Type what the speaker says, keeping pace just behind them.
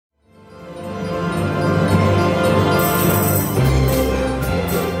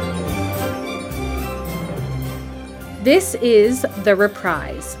This is The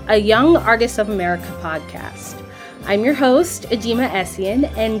Reprise, a Young Artists of America podcast. I'm your host, Ajima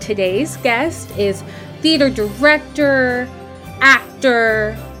Essien, and today's guest is theater director,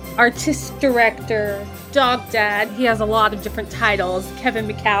 actor, artistic director, dog dad. He has a lot of different titles, Kevin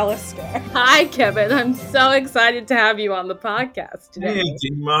McAllister. Hi, Kevin. I'm so excited to have you on the podcast today. Hey,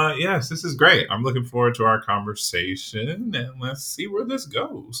 Dima. Yes, this is great. I'm looking forward to our conversation, and let's see where this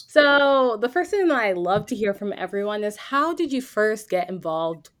goes. So the first thing that I love to hear from everyone is, how did you first get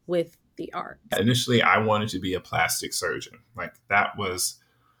involved with the arts? Initially, I wanted to be a plastic surgeon. Like, that was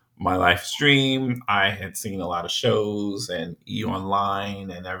my life's dream. I had seen a lot of shows and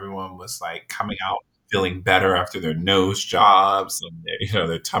online, and everyone was like coming out feeling better after their nose jobs and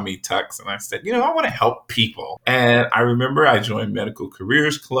their tummy tucks. And I said, I want to help people. And I remember I joined Medical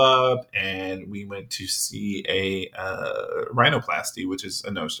Careers Club, and we went to see a rhinoplasty, which is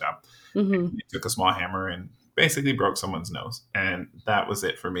a nose job. Mm-hmm. We took a small hammer and basically broke someone's nose. And that was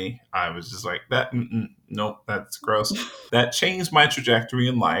it for me. I was just like, nope, that's gross. That changed my trajectory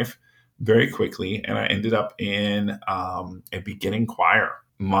in life very quickly. And I ended up in a beginning choir.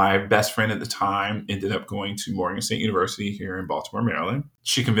 My best friend at the time ended up going to Morgan State University here in Baltimore, Maryland.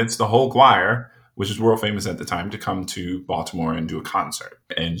 She convinced the whole choir, which was world famous at the time, to come to Baltimore and do a concert.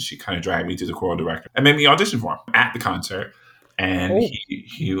 And she kind of dragged me to the choral director and made me audition for him at the concert. And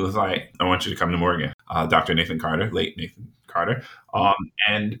he was like, I want you to come to Morgan. Dr. Nathan Carter, late Nathan Carter,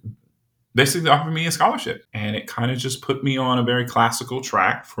 and basically offered me a scholarship. And it kind of just put me on a very classical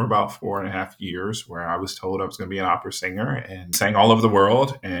track for about 4.5 years, where I was told I was going to be an opera singer and sang all over the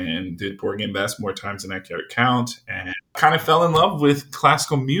world and did Porgy and Bess more times than I could count. And kind of fell in love with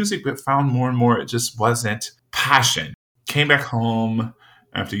classical music, but found more and more it just wasn't passion. Came back home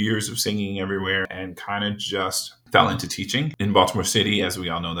after years of singing everywhere and kind of just fell into teaching in Baltimore City. As we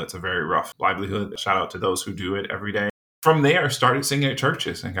all know, that's a very rough livelihood. Shout out to those who do it every day. From there, started singing at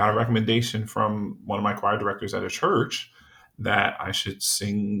churches and got a recommendation from one of my choir directors at a church that I should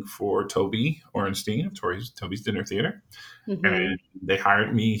sing for Toby Orenstein of Toby's Dinner Theater. Mm-hmm. And they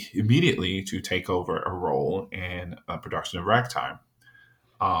hired me immediately to take over a role in a production of Ragtime.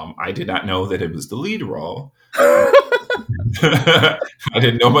 I did not know that it was the lead role. I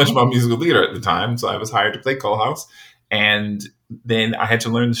didn't know much about musical theater at the time, so I was hired to play Cole House. And then I had to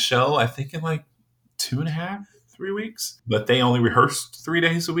learn the show, I think in like 2.5, 3 weeks. But they only rehearsed 3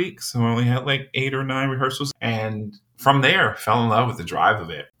 days a week, so I only had like 8 or 9 rehearsals. And from there, fell in love with the drive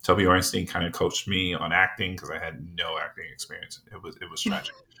of it. Toby Orenstein kind of coached me on acting because I had no acting experience. It was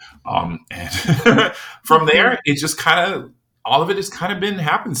tragic. And from there, it just kind of, all of it has kind of been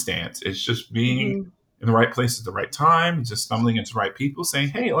happenstance. It's just being in the right place at the right time, just stumbling into the right people saying,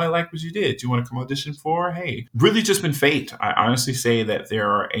 hey, I like what you did. Do you want to come audition for? Hey, really just been fate. I honestly say that there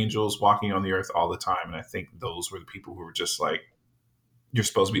are angels walking on the earth all the time. And I think those were the people who were just like, you're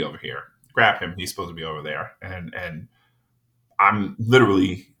supposed to be over here. Grab him. He's supposed to be over there. And I'm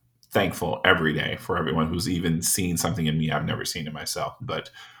literally thankful every day for everyone who's even seen something in me I've never seen in myself. But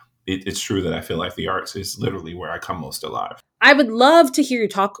it's true that I feel like the arts is literally where I come most alive. I would love to hear you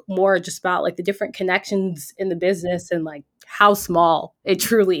talk more just about like the different connections in the business and like how small it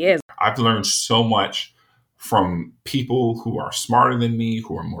truly is. I've learned so much from people who are smarter than me,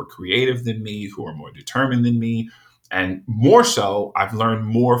 who are more creative than me, who are more determined than me. And more so, I've learned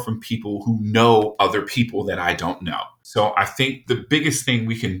more from people who know other people that I don't know. So I think the biggest thing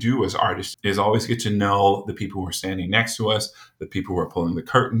we can do as artists is always get to know the people who are standing next to us, the people who are pulling the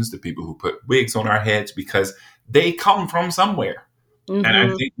curtains, the people who put wigs on our heads, because they come from somewhere. Mm-hmm. And I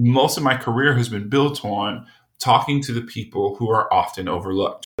think most of my career has been built on talking to the people who are often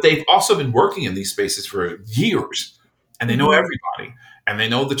overlooked. They've also been working in these spaces for years, and they know everybody. And they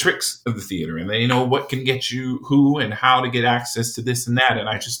know the tricks of the theater, and they know what can get you who and how to get access to this and that. And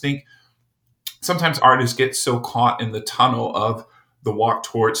I just think sometimes artists get so caught in the tunnel of the walk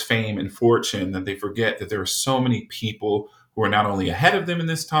towards fame and fortune that they forget that there are so many people who are not only ahead of them in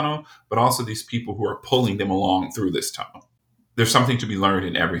this tunnel, but also these people who are pulling them along through this tunnel. There's something to be learned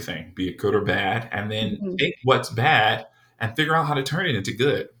in everything, be it good or bad, and then take what's bad and figure out how to turn it into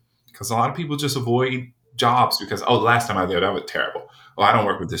good. Because a lot of people just avoid jobs because, the last time I did, that was terrible. I don't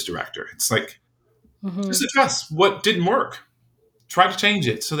work with this director. It's like, just adjust what didn't work. Try to change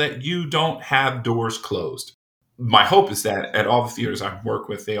it so that you don't have doors closed. My hope is that at all the theaters I've worked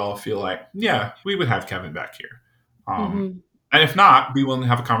with, they all feel like, yeah, we would have Kevin back here. And if not, be willing to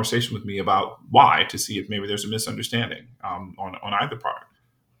have a conversation with me about why, to see if maybe there's a misunderstanding on either part.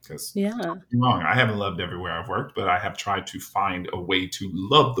 Because don't be wrong, I haven't loved everywhere I've worked, but I have tried to find a way to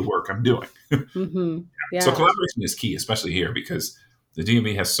love the work I'm doing. So collaboration is key, especially here, because The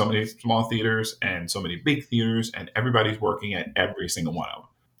DMV has so many small theaters and so many big theaters, and everybody's working at every single one of them.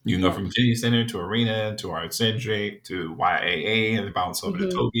 You can go Yeah. from Kennedy Center to Arena to Art Centric to YAA and then bounce over to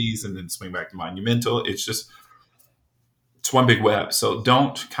Mm-hmm. Toby's and then swing back to Monumental. It's one big web. So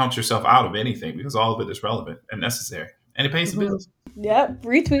don't count yourself out of anything because all of it is relevant and necessary. And it pays the Mm-hmm. bills. Yep,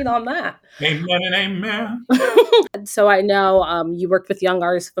 retweet on that. Amen and amen. So I know you worked with Young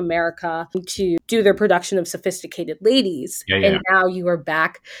Artists of America to do their production of Sophisticated Ladies, Yeah, and yeah. now you are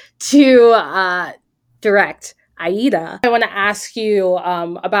back to direct Aida. I want to ask you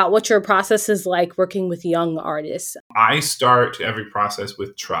about what your process is like working with young artists. I start every process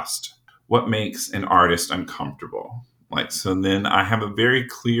with trust. What makes an artist uncomfortable? Like, so then I have a very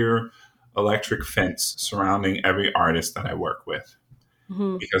clear electric fence surrounding every artist that I work with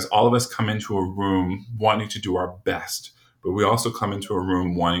Mm-hmm. because all of us come into a room wanting to do our best, but we also come into a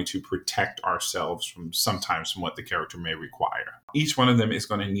room wanting to protect ourselves from sometimes from what the character may require. Each one of them is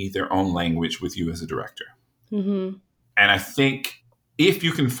going to need their own language with you as a director. Mm-hmm. And I think if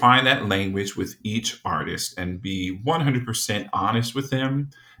you can find that language with each artist and be 100% honest with them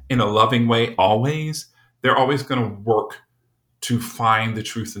in a loving way, always, they're always going to work to find the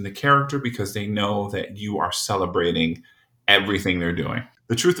truth in the character because they know that you are celebrating everything they're doing.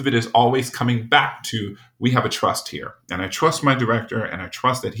 The truth of it is always coming back to we have a trust here. And I trust my director and I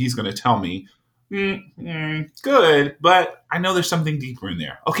trust that he's going to tell me, good, but I know there's something deeper in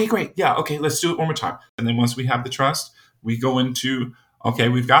there. Okay, great. Yeah, okay, let's do it one more time. And then once we have the trust, we go into, okay,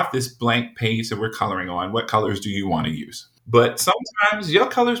 we've got this blank page that we're coloring on. What colors do you want to use? But sometimes your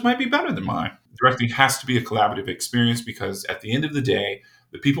colors might be better than mine. Directing has to be a collaborative experience because at the end of the day,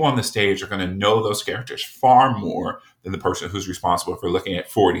 the people on the stage are going to know those characters far more than the person who's responsible for looking at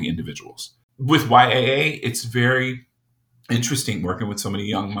 40 individuals. With YAA, it's very interesting working with so many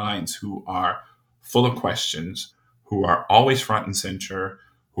young minds who are full of questions, who are always front and center,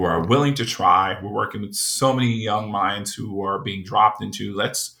 who are willing to try. We're working with so many young minds who are being dropped into,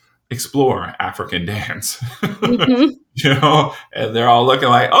 let's explore African dance. Mm-hmm. And they're all looking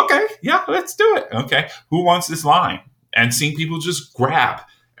like, okay, yeah, let's do it. Okay, who wants this line? And seeing people just grab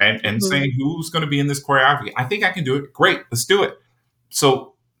and Mm-hmm. saying, who's going to be in this choreography? I think I can do it. Great, let's do it.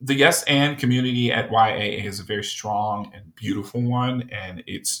 So the Yes and community at YAA is a very strong and beautiful one. And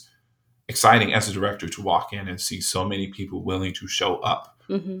it's exciting as a director to walk in and see so many people willing to show up.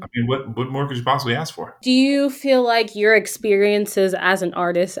 Mm-hmm. I mean, what more could you possibly ask for? Do you feel like your experiences as an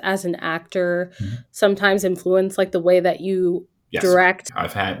artist, as an actor, sometimes influence like the way that you Yes. direct?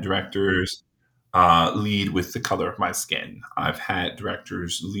 I've had directors lead with the color of my skin. I've had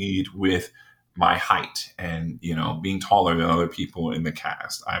directors lead with my height and, being taller than other people in the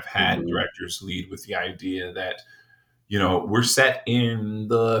cast. I've had Mm-hmm. directors lead with the idea that, we're set in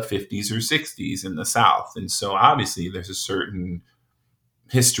the 50s or 60s in the South. And so obviously there's a certain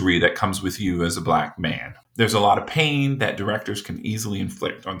history that comes with you as a Black man. There's a lot of pain that directors can easily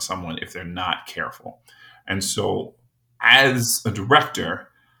inflict on someone if they're not careful. And so as a director,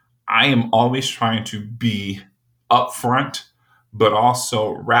 I am always trying to be upfront, but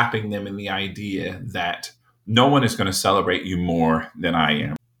also wrapping them in the idea that no one is going to celebrate you more than I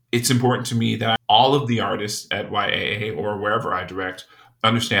am. It's important to me that all of the artists at YAA or wherever I direct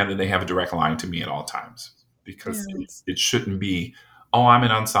understand that they have a direct line to me at all times because it shouldn't be, oh, I'm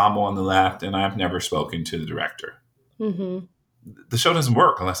an ensemble on the left and I've never spoken to the director. Mm-hmm. The show doesn't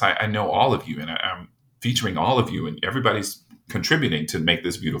work unless I know all of you and I'm featuring all of you and everybody's contributing to make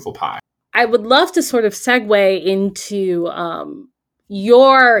this beautiful pie. I would love to sort of segue into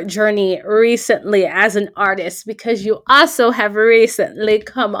your journey recently as an artist, because you also have recently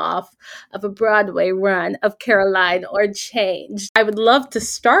come off of a Broadway run of Caroline or Change. I would love to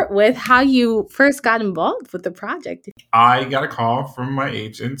start with how you first got involved with the project. I got a call from my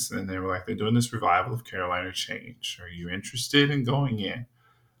agents and they were like, they're doing this revival of Caroline or Change. Are you interested in going in?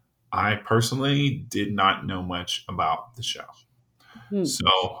 I personally did not know much about the show.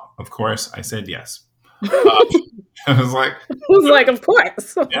 So, of course, I said yes. I was like, of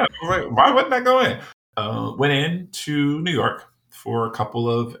course. yeah, I was like, why wouldn't I go in? Went in to New York for a couple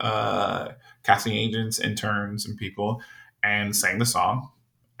of casting agents, interns, and people, and sang the song,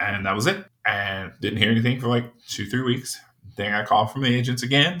 and that was it. And didn't hear anything for like 2-3 weeks. Then I called from the agents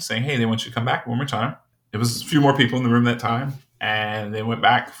again, saying, "Hey, they want you to come back one more time." It was a few more people in the room that time, and they went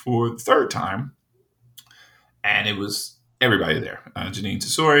back for the third time, and it was everybody there. Janine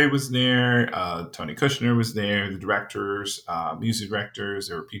Tesori was there. Tony Kushner was there. The directors, music directors.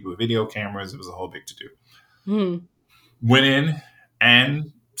 There were people with video cameras. It was a whole big to-do. Went in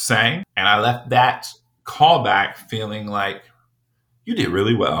and sang. And I left that callback feeling like, you did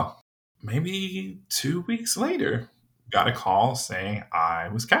really well. Maybe 2 weeks later, got a call saying I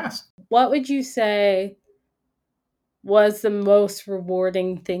was cast. What would you say was the most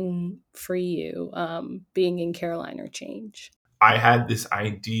rewarding thing for you being in Caroline or Change? I had this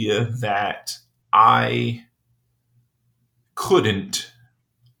idea that I couldn't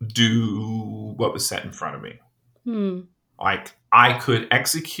do what was set in front of me. Like, I could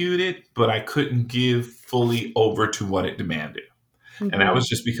execute it, but I couldn't give fully over to what it demanded. And that was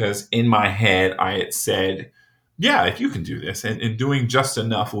just because in my head, I had said, yeah, if you can do this, and doing just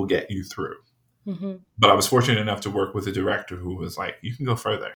enough will get you through. But I was fortunate enough to work with a director who was like, you can go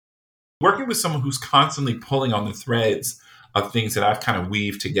further. Working with someone who's constantly pulling on the threads of things that I've kind of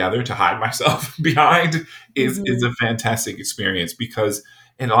weaved together to hide myself behind is a fantastic experience, because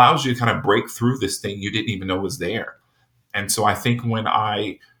it allows you to kind of break through this thing you didn't even know was there. And so I think when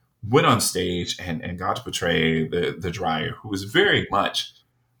I went on stage and got to portray the dryer, who was very much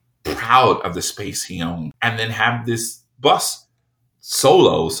proud of the space he owned, and then have this bus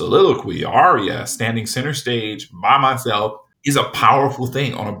solo soliloquy aria standing center stage by myself, is a powerful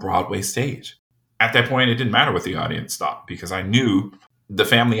thing on a Broadway stage. At that point, it didn't matter what the audience thought, because I knew the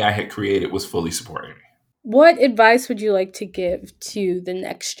family I had created was fully supporting me. What advice would you like to give to the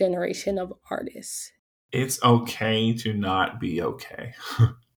next generation of artists? It's okay to not be okay.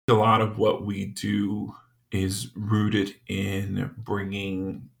 A lot of what we do is rooted in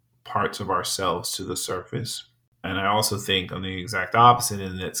bringing parts of ourselves to the surface. And I also think on the exact opposite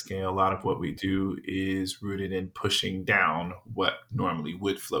end of that scale, a lot of what we do is rooted in pushing down what normally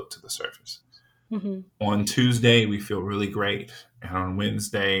would float to the surface. On Tuesday, we feel really great. And on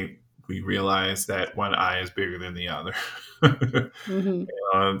Wednesday, we realize that one eye is bigger than the other.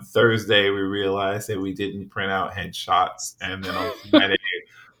 On Thursday, we realized that we didn't print out headshots. And then on Friday,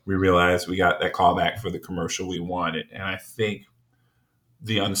 we realized we got that call back for the commercial we wanted. And I think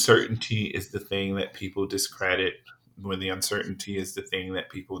the uncertainty is the thing that people discredit, when the uncertainty is the thing that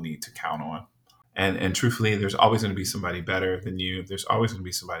people need to count on. And truthfully, there's always going to be somebody better than you. There's always going to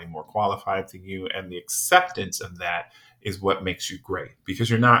be somebody more qualified than you. And the acceptance of that is what makes you great, because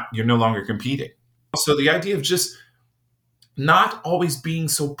you're no longer competing. So the idea of just not always being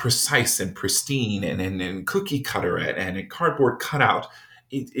so precise and pristine and cookie cutter and a cardboard cutout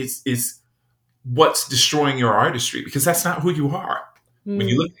is what's destroying your artistry, because that's not who you are. When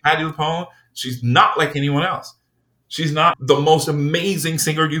you look at Patti LuPone, she's not like anyone else. She's not the most amazing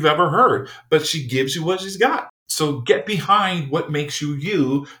singer you've ever heard, but she gives you what she's got. So get behind what makes you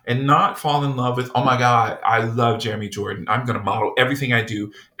you, and not fall in love with, oh my God, I love Jeremy Jordan, I'm going to model everything I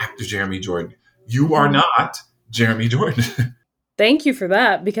do after Jeremy Jordan. You are not Jeremy Jordan. Thank you for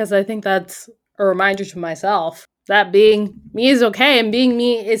that, because I think that's a reminder to myself that being me is okay and being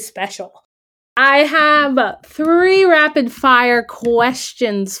me is special. I have 3 rapid fire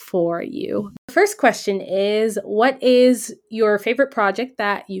questions for you. The first question is, what is your favorite project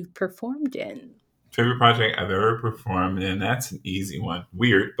that you've performed in? Favorite project I've ever performed in? That's an easy one.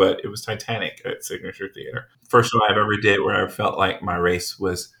 Weird, but it was Titanic at Signature Theater. First show I ever did where I felt like my race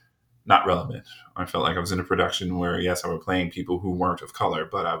was not relevant. I felt like I was in a production where, yes, I was playing people who weren't of color,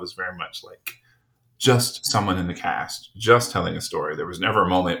 but I was very much like just someone in the cast, just telling a story. There was never a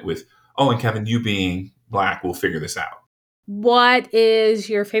moment with, oh, and Kevin, you being Black, we'll figure this out. What is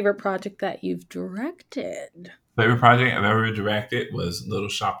your favorite project that you've directed? Favorite project I've ever directed was Little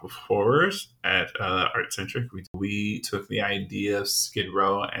Shop of Horrors at Art Centric. We took the idea of Skid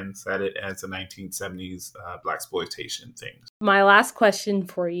Row and set it as a 1970s blaxploitation thing. My last question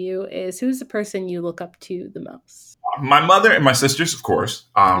for you is, who's the person you look up to the most? My mother and my sisters, of course.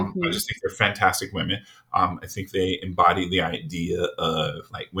 I just think they're fantastic women. I think they embody the idea of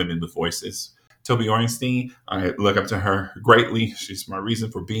like women with voices. Toby Ornstein, I look up to her greatly. She's my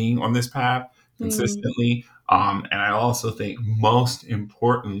reason for being on this path consistently. And I also think, most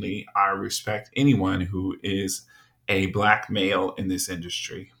importantly, I respect anyone who is a Black male in this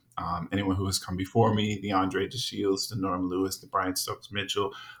industry. Anyone who has come before me, the Andre DeShields, the Norm Lewis, the Brian Stokes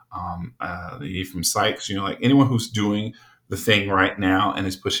Mitchell, the Ephraim Sykes, like anyone who's doing the thing right now and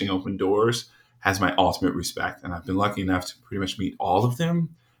is pushing open doors has my ultimate respect. And I've been lucky enough to pretty much meet all of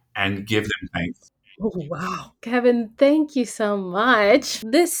them and give them thanks. Oh, wow. Kevin, thank you so much.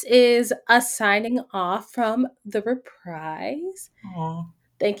 This is us signing off from The Reprise. Aww.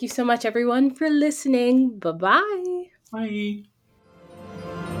 Thank you so much, everyone, for listening. Bye-bye. Bye.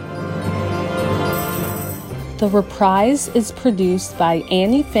 The Reprise is produced by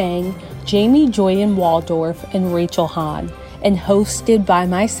Annie Fang, Jamie Joyen Waldorf, and Rachel Hahn, and hosted by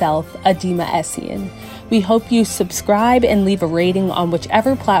myself, Adima Essien. We hope you subscribe and leave a rating on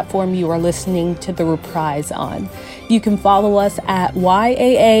whichever platform you are listening to The Reprise on. You can follow us at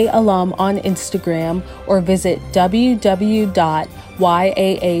YAA Alum on Instagram or visit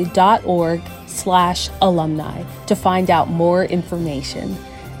www.yaa.org/alumni to find out more information.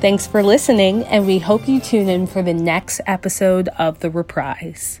 Thanks for listening, and we hope you tune in for the next episode of The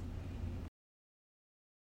Reprise.